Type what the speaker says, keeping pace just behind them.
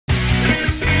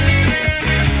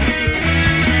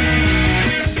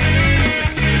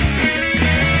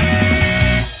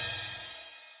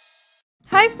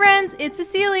friends, it's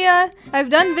Cecilia. I've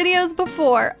done videos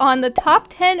before on the top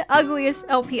 10 ugliest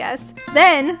LPS.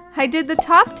 Then I did the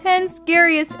top 10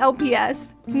 scariest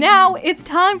LPS. Now it's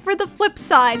time for the flip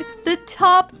side, the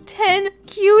top 10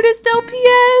 cutest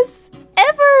LPS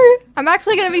ever! I'm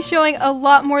actually going to be showing a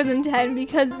lot more than 10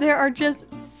 because there are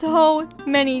just so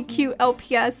many cute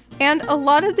LPS, and a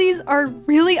lot of these are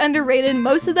really underrated.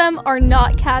 Most of them are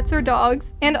not cats or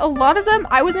dogs, and a lot of them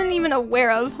I wasn't even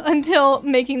aware of until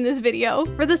making this video.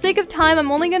 For the sake of time,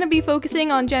 I'm only going to be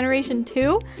focusing on Generation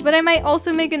 2, but I might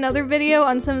also make another video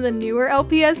on some of the newer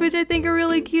LPS which I think are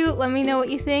really cute. Let me know what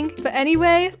you think. But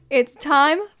anyway, it's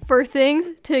time for things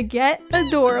to get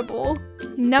adorable.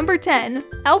 Number 10,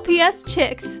 LPS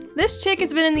Chicks. This chick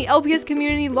has been in the LPS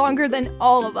community longer than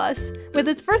all of us. With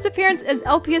its first appearance as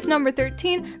LPS number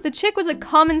 13, the chick was a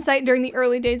common sight during the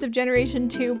early days of Generation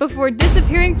 2, before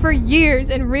disappearing for years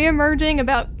and re-emerging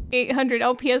about 800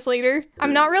 LPS later.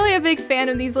 I'm not really a big fan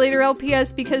of these later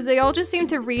LPS because they all just seem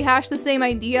to rehash the same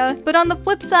idea, but on the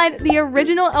flip side, the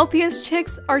original LPS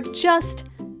chicks are just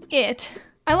it.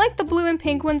 I like the blue and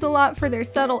pink ones a lot for their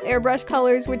subtle airbrush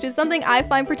colors, which is something I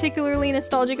find particularly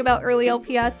nostalgic about early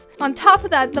LPS. On top of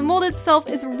that, the mold itself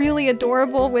is really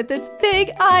adorable with its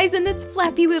big eyes and its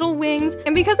flappy little wings,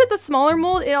 and because it's a smaller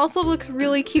mold, it also looks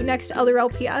really cute next to other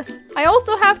LPS. I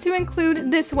also have to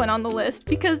include this one on the list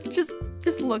because just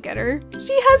look at her.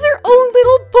 She has her own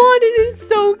little bun, it is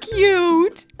so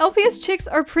cute! LPS chicks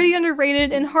are pretty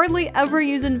underrated and hardly ever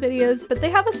used in videos, but they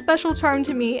have a special charm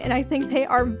to me and I think they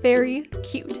are very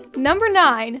cute. Number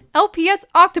 9, LPS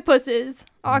Octopuses.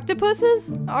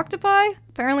 Octopuses? Octopi?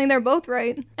 Apparently they're both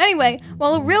right. Anyway,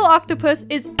 while a real octopus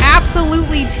is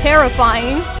absolutely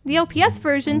terrifying, the LPS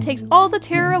version takes all the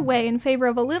terror away in favor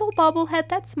of a little bobblehead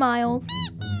that smiles.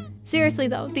 Seriously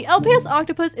though, the LPS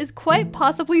octopus is quite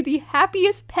possibly the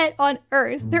happiest pet on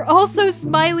earth. They're all so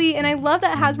smiley, and I love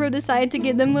that Hasbro decided to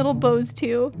give them little bows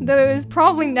too, though it was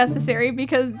probably necessary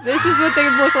because this is what they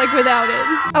look like without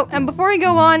it. Oh, and before we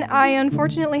go on, I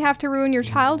unfortunately have to ruin your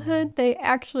childhood. They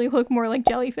actually look more like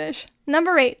jellyfish.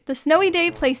 Number 8, the Snowy Day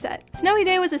playset. Snowy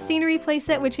Day was a scenery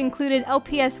playset which included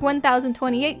LPS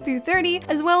 1028 through 30,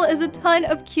 as well as a ton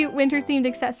of cute winter-themed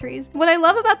accessories. What I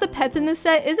love about the pets in this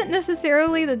set isn't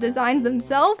necessarily the designs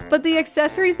themselves, but the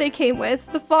accessories they came with.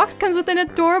 The fox comes with an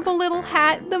adorable little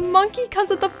hat, the monkey comes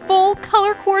with a full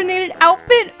color-coordinated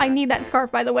outfit, I need that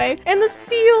scarf by the way, and the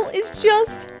seal is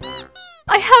just...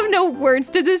 I have no words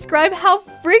to describe how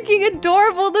freaking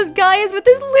adorable this guy is with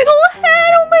his little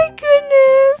hat, oh my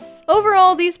goodness!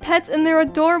 Overall, these pets and their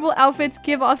adorable outfits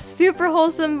give off super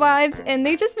wholesome vibes, and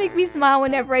they just make me smile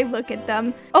whenever I look at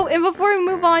them. Oh, and before we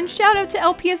move on, shout out to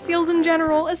LPS seals in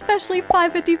general, especially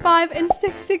 555 and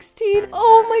 616.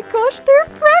 Oh my gosh, they're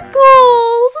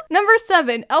freckles! Number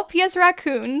 7, LPS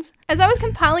Raccoons. As I was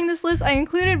compiling this list, I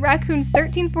included raccoons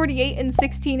 1348 and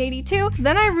 1682.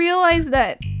 Then I realized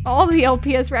that all the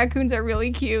LPS raccoons are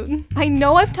really cute. I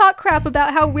know I've talked crap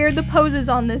about how weird the pose is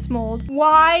on this mold.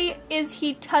 Why is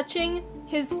he touching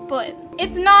his foot?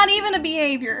 It's not even a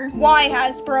behavior. Why,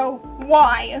 Hasbro?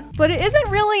 Why? But it isn't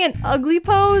really an ugly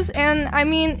pose, and I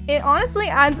mean, it honestly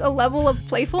adds a level of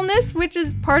playfulness, which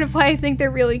is part of why I think they're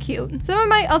really cute. Some of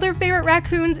my other favorite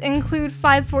raccoons include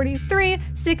 543,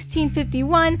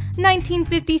 1651,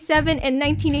 1957, and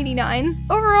 1989.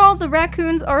 Overall, the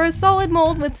raccoons are a solid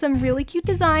mold with some really cute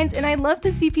designs, and I'd love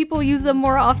to see people use them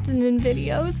more often in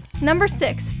videos. Number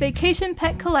 6, Vacation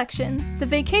Pet Collection. The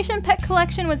Vacation Pet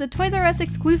Collection was a Toys R Us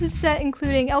exclusive set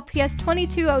including LPS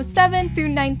 2207 through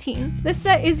 19. This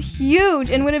set is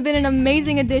huge and would have been an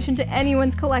amazing addition to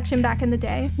anyone's collection back in the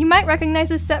day. You might recognize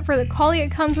this set for the collie it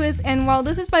comes with, and while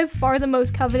this is by far the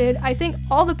most coveted, I think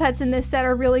all the pets in this set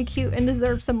are really cute and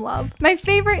deserve some love. My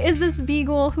favorite is this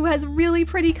beagle, who has really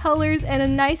pretty colors and a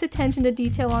nice attention to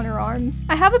detail on her arms.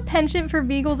 I have a penchant for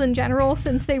beagles in general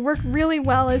since they work really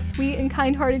well as sweet and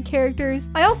kind-hearted characters.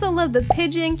 I also love the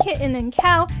pigeon, kitten, and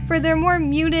cow for their more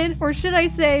muted, or should I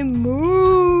say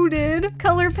mooded,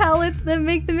 color palettes that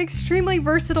make them extremely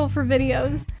versatile for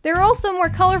videos. There are also more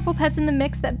colorful pets in the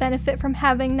mix that benefit from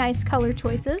having nice color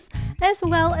choices, as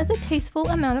well as a tasteful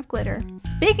amount of glitter.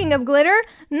 Speaking of glitter,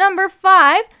 number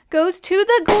 5 goes to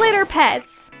the glitter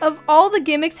pets. Of all the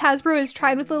gimmicks Hasbro has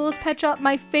tried with Littlest Pet Shop,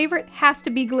 my favorite has to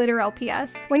be glitter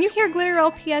LPS. When you hear glitter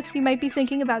LPS, you might be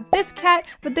thinking about this cat,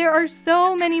 but there are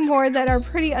so many more that are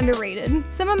pretty underrated.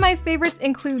 Some of my favorites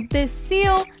include this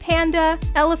seal, panda,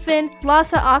 elephant,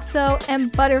 Lhasa Apso,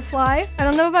 and butterfly. I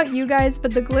don't know about you guys,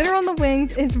 but the glitter on the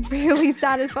wings is really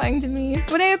satisfying to me.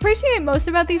 What I appreciate most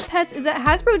about these pets is that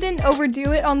Hasbro didn't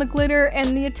overdo it on the glitter,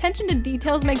 and the attention to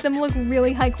details make them look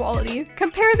really high quality.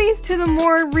 Compare these to the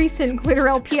more recent glitter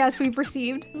LPS we've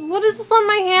received. What is this on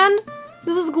my hand?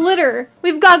 This is glitter.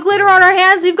 We've got glitter on our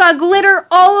hands. We've got glitter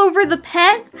all over the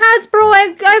pet. Hasbro,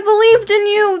 I believed in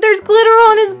you. There's glitter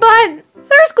on his butt.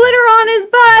 There's glitter on his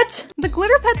butt! The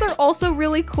glitter pets are also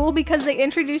really cool because they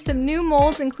introduced some new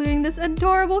molds, including this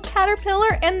adorable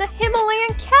caterpillar and the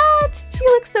Himalayan cat. She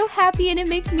looks so happy and it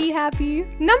makes me happy.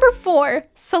 Number 4,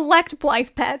 select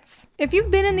Blythe pets. If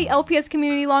you've been in the LPS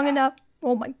community long enough,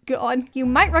 oh my god, you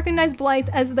might recognize Blythe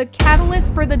as the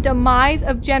catalyst for the demise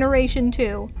of Generation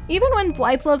 2. Even when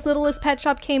Blythe Loves Littlest Pet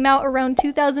Shop came out around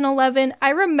 2011, I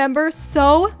remember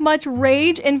so much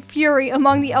rage and fury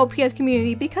among the LPS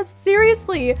community because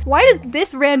seriously, why does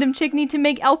this random chick need to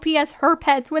make LPS her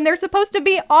pets when they're supposed to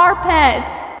be our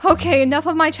pets? Okay, enough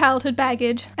of my childhood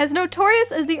baggage. As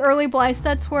notorious as the early Blythe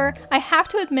sets were, I have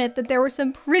to admit that there were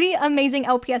some pretty amazing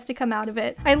LPS to come out of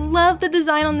it. I love the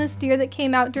design on this deer that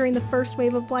came out during the first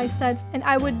wave of Blythe sets, and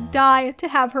I would die to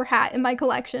have her hat in my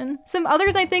collection. Some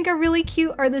others I think are really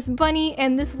cute are this bunny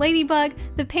and this ladybug.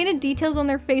 The painted details on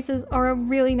their faces are a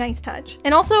really nice touch.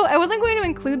 And also, I wasn't going to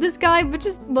include this guy, but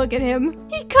just look at him.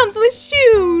 He comes with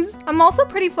shoes! I'm also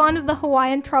pretty fond of the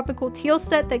Hawaiian tropical teal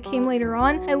set that came later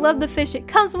on. I love the fish it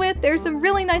comes with. There's some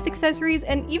really nice accessories,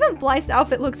 and even Blythe's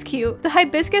outfit looks cute. The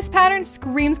hibiscus pattern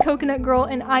screams coconut girl,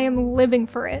 and I am living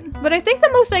for it. But I think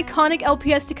the most iconic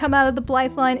LPS to come out of the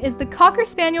Blythe line is the Cocker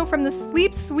Spaniel from the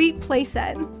Sleep Sweet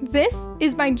playset. This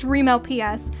is my dream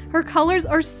LPS. Her colors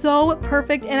are so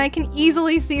perfect, and I can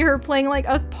easily see her playing like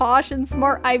a posh and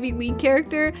smart Ivy League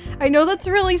character. I know that's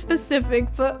really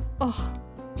specific, but oh,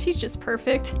 she's just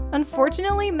perfect.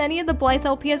 Unfortunately, many of the Blythe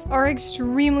LPS are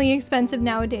extremely expensive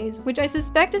nowadays, which I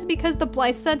suspect is because the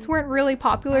Blythe sets weren't really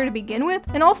popular to begin with,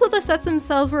 and also the sets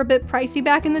themselves were a bit pricey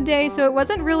back in the day, so it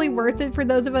wasn't really worth it for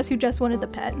those of us who just wanted the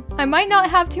pet. I might not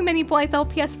have too many Blythe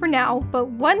LPS for now, but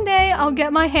one day I'll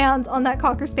get my hands on that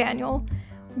Cocker Spaniel.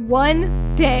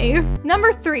 One day.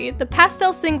 Number 3, the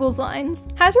pastel singles lines.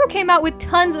 Hasbro came out with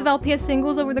tons of LPS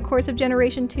singles over the course of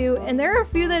Generation 2, and there are a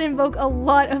few that invoke a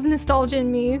lot of nostalgia in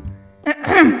me.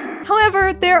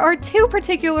 However, there are 2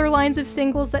 particular lines of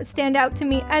singles that stand out to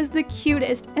me as the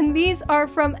cutest, and these are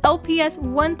from LPS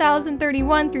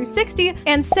 1031 through 60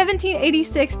 and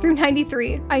 1786 through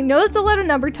 93. I know it's a lot of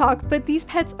number talk, but these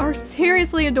pets are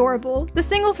seriously adorable. The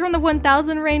singles from the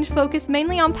 1000 range focus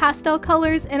mainly on pastel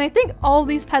colors, and I think all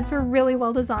these pets were really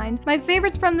well designed. My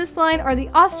favorites from this line are the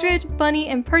ostrich, bunny,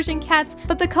 and Persian cats,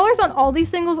 but the colors on all these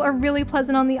singles are really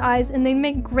pleasant on the eyes, and they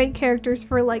make great characters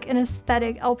for like an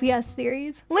aesthetic LPS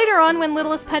series. Later on, when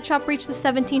Littlest Pet Shop reached the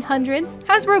 1700s,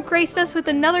 Hasbro graced us with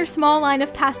another small line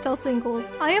of pastel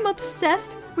singles. I am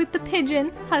obsessed with the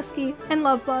pigeon, husky, and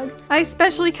lovebug. I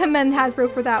especially commend Hasbro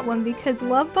for that one because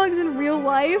lovebugs in real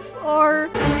life are...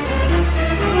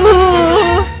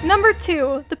 Number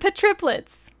 2, the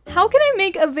Petriplets. How can I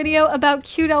make a video about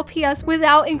cute LPS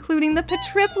without including the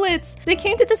Petriplets? They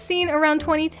came to the scene around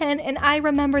 2010 and I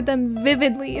remember them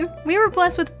vividly. We were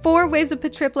blessed with 4 waves of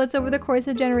Petriplets over the course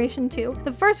of Generation 2.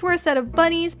 The first were a set of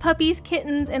bunnies, puppies,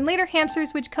 kittens, and later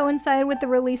hamsters, which coincided with the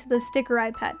release of the Sticker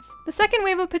Eye pets. The second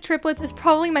wave of Petriplets is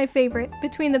probably my favorite.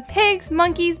 Between the pigs,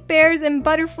 monkeys, bears, and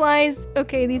butterflies,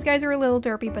 okay, these guys are a little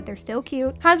derpy, but they're still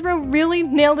cute. Hasbro really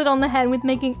nailed it on the head with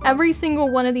making every single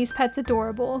one of these pets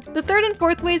adorable. The third and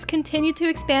fourth waves continue to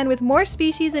expand with more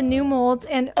species and new molds,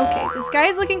 and okay, this guy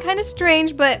is looking kind of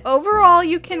strange, but overall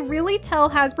you can really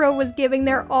tell Hasbro was giving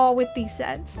their all with these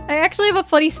sets. I actually have a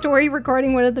funny story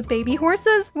regarding one of the baby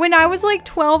horses. When I was like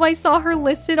 12, I saw her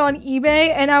listed on eBay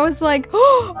and I was like,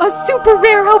 oh, a super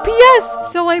rare LPS!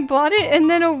 So I bought it, and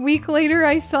then a week later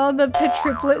I saw the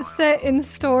Petriplet set in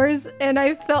stores and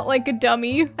I felt like a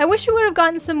dummy. I wish we would have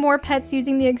gotten some more pets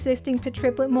using the existing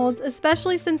Petriplet molds,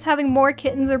 especially since having more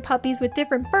kittens or puppies with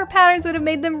different fur patterns would have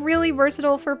made them really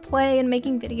versatile for play and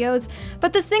making videos,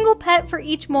 but the single pet for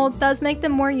each mold does make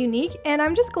them more unique, and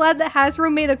I'm just glad that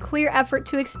Hasbro made a clear effort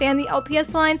to expand the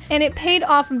LPS line, and it paid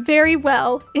off very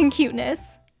well in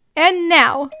cuteness. And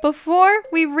now, before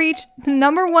we reach the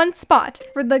number 1 spot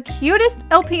for the cutest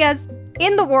LPS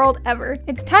in the world ever,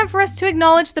 it's time for us to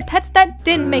acknowledge the pets that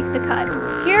didn't make the cut.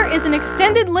 Here is an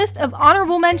extended list of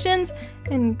honorable mentions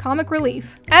and comic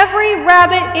relief. Every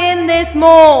rabbit in this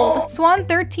mold. Swan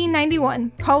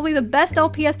 1391, probably the best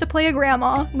LPS to play a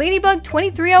grandma. Ladybug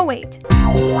 2308.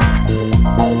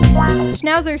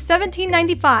 Schnauzer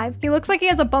 1795. He looks like he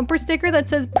has a bumper sticker that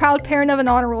says proud parent of an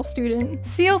honor roll student.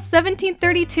 Seal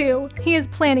 1732. He is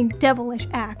planning devilish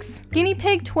acts. Guinea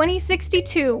Pig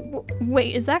 2062.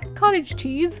 Wait, is that cottage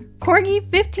cheese? Corgi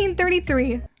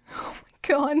 1533. Oh my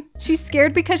God. She's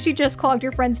scared because she just clogged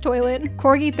your friend's toilet.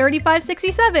 Corgi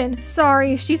 3567.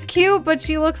 Sorry, she's cute, but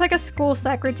she looks like a school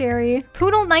secretary.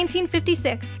 Poodle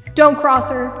 1956. Don't cross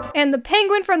her. And the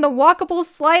penguin from the walkable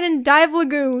slide and dive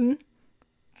lagoon.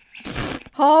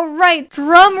 All right,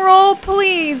 drum roll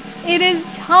please. It is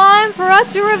time for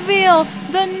us to reveal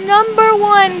the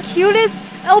 #1 cutest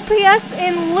LPS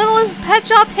in Littlest Pet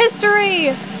Shop history.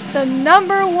 The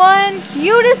 #1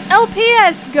 cutest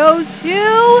LPS goes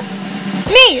to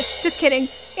me. Just kidding.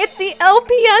 It's the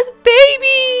LPS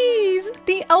babies!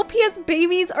 The LPS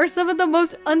babies are some of the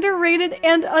most underrated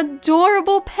and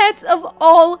adorable pets of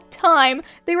all time.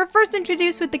 They were first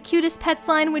introduced with the Cutest Pets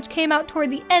line, which came out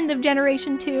toward the end of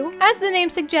Generation 2. As the name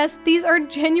suggests, these are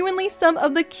genuinely some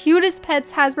of the cutest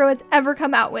pets Hasbro has ever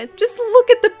come out with. Just look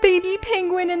at the baby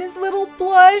penguin and his little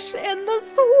blush and the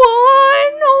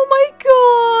swan! Oh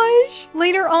my gosh!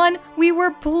 Later on, we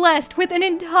were blessed with an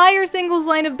entire singles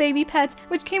line of baby pets,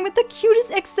 which came with the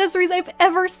cutest accessories I've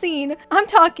ever seen. I'm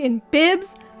talking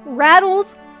bibs,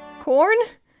 rattles, corn,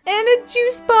 and a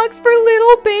juice box for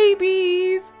little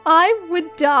babies. I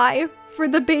would die for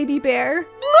the baby bear.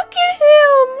 Look at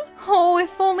him! Oh,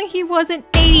 if only he wasn't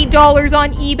 $80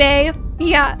 on eBay.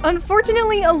 Yeah,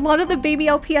 unfortunately, a lot of the baby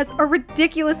LPS are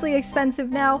ridiculously expensive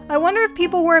now. I wonder if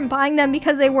people weren't buying them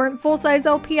because they weren't full-size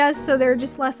LPS, so they're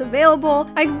just less available.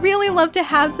 I'd really love to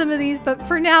have some of these, but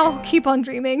for now, I'll keep on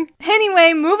dreaming.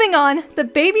 Anyway, moving on, the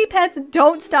baby pets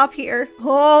don't stop here.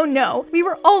 Oh no, we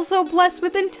were also blessed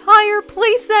with entire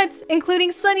play sets,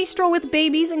 including Sunny Stroll with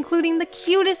babies, including the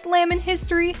cutest lamb in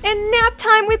history, and Nap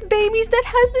Time with babies that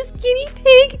has this guinea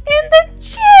pig and the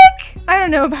chick! I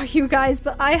don't know about you guys,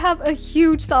 but I have a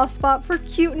huge soft spot for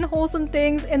cute and wholesome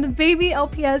things, and the baby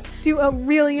LPS do a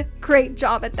really great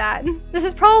job at that. This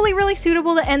is probably really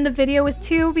suitable to end the video with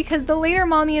too, because the later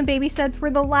mommy and baby sets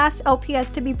were the last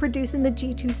LPS to be produced in the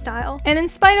G2 style. And in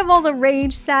spite of all the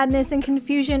rage, sadness, and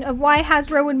confusion of why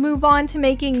Hasbro would move on to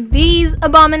making these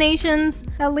abominations,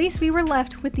 at least we were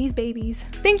left with these babies.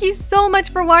 Thank you so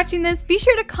much for watching this. Be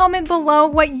sure to comment below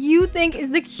what you think is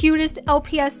the cutest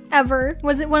LPS ever.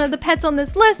 Was it one of the pets on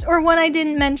this list or one I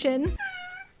didn't mention?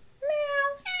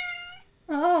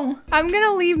 Oh, I'm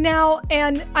gonna leave now,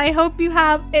 and I hope you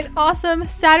have an awesome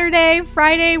Saturday,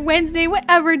 Friday, Wednesday,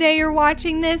 whatever day you're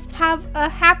watching this. Have a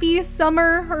happy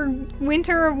summer or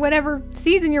winter or whatever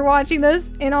season you're watching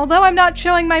this. And although I'm not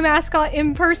showing my mascot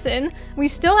in person, we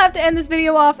still have to end this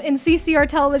video off in CCR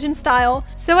television style.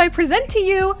 So I present to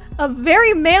you a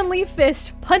very manly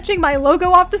fist punching my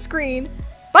logo off the screen.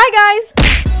 Bye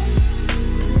guys!